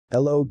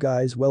Hello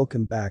guys,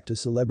 welcome back to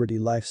Celebrity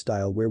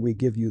Lifestyle where we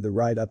give you the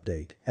right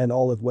update and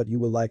all of what you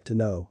will like to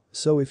know.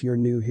 So if you're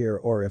new here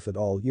or if at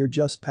all you're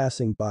just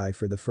passing by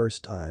for the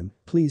first time,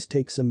 please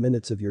take some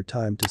minutes of your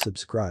time to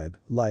subscribe,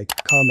 like,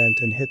 comment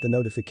and hit the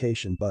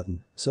notification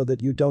button so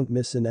that you don't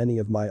miss in any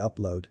of my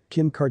upload.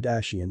 Kim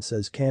Kardashian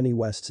says Kanye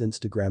West's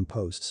Instagram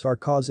posts are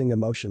causing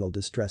emotional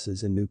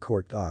distresses in new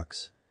court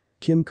docs.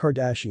 Kim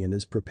Kardashian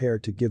is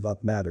prepared to give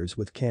up matters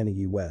with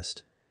Kanye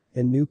West.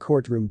 In new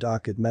courtroom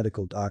docket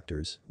medical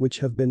doctors, which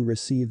have been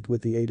received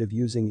with the aid of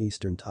using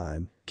Eastern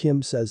Time,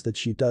 Kim says that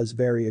she does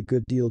very a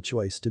good deal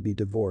choice to be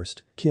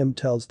divorced. Kim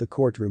tells the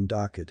courtroom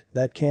docket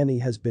that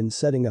Kanye has been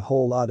setting a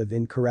whole lot of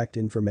incorrect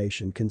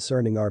information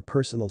concerning our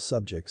personal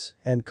subjects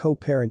and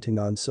co-parenting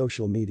on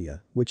social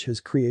media, which has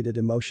created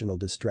emotional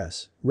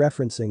distress,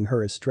 referencing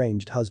her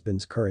estranged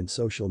husband's current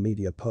social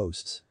media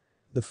posts.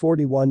 The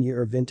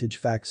 41-year vintage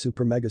fact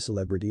super mega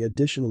celebrity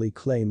additionally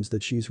claims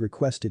that she's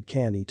requested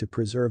Kanye to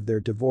preserve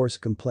their divorce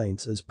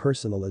complaints as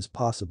personal as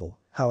possible,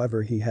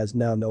 however he has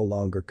now no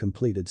longer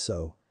completed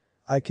so.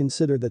 I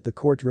consider that the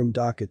courtroom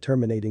docket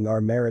terminating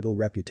our marital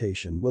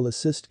reputation will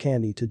assist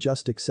Kanye to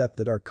just accept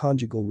that our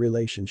conjugal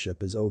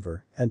relationship is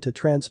over and to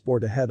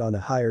transport ahead on a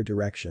higher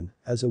direction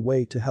as a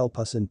way to help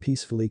us in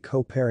peacefully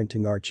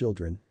co-parenting our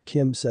children,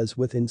 Kim says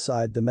with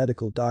inside the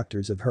medical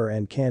doctors of her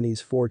and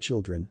Kanye's 4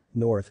 children,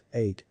 North,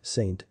 8,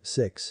 Saint,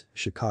 6,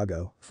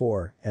 Chicago,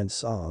 4, and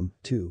Psalm,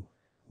 2.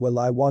 Well,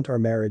 I want our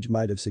marriage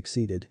might have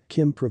succeeded,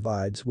 Kim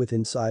provides with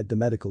inside the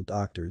medical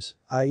doctors.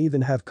 I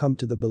even have come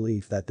to the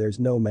belief that there's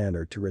no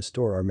manner to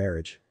restore our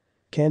marriage.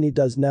 Kanye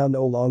does now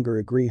no longer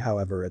agree,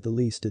 however at the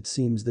least it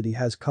seems that he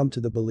has come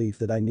to the belief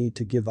that I need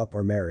to give up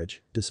our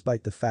marriage,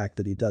 despite the fact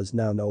that he does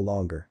now no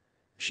longer.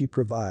 She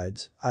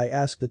provides, I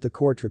ask that the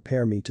court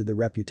repair me to the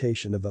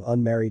reputation of an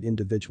unmarried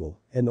individual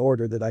in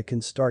order that I can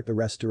start the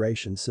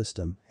restoration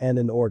system and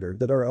in order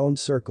that our own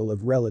circle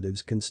of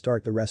relatives can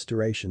start the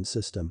restoration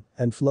system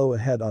and flow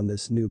ahead on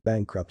this new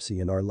bankruptcy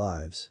in our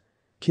lives.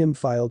 Kim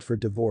filed for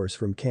divorce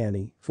from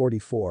Kanye,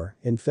 44,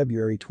 in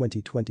February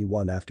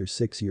 2021 after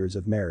 6 years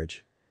of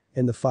marriage.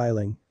 In the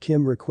filing,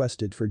 Kim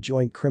requested for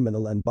joint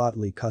criminal and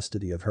bodily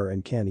custody of her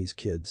and Kanye's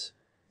kids.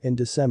 In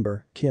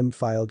December, Kim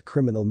filed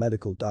criminal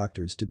medical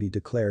doctors to be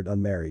declared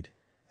unmarried.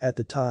 At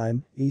the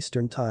time,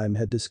 Eastern Time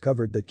had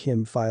discovered that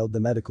Kim filed the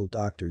medical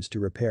doctors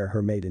to repair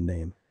her maiden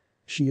name.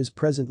 She is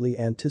presently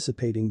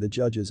anticipating the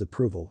judge's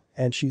approval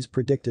and she's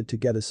predicted to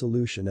get a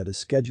solution at a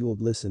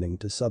scheduled listening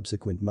to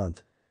subsequent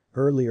month.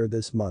 Earlier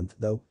this month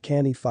though,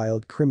 Kanye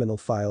filed criminal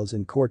files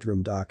in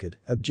courtroom docket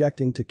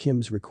objecting to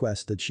Kim's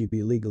request that she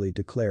be legally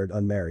declared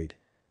unmarried.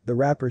 The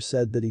rapper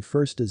said that he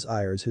first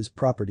desires his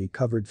property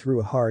covered through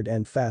a hard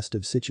and fast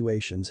of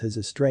situations his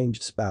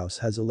estranged spouse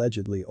has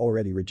allegedly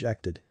already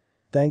rejected.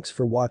 Thanks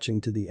for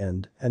watching to the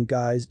end and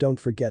guys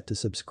don't forget to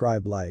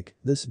subscribe, like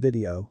this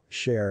video,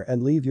 share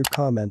and leave your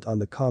comment on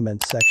the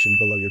comment section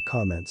below. Your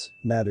comments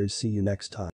matters. See you next time.